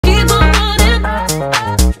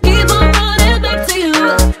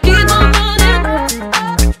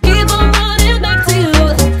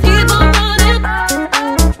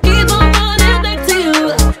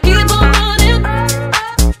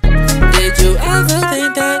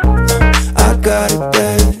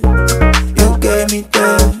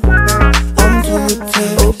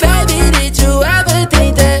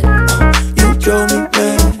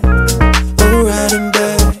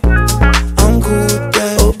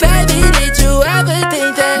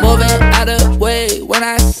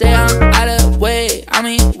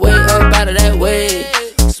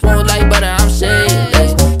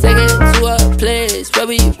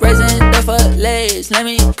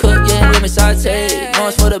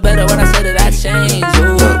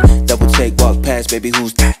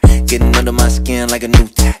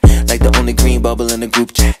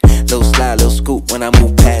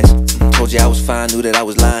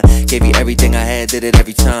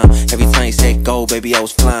time. Every time you said go, baby, I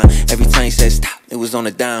was flying. Every time you said stop, it was on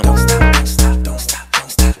the dime. Don't stop, don't stop, don't stop, don't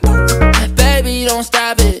stop, don't stop. Baby, don't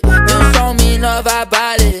stop it. You show me love, I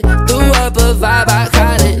bought it. Threw up a vibe, I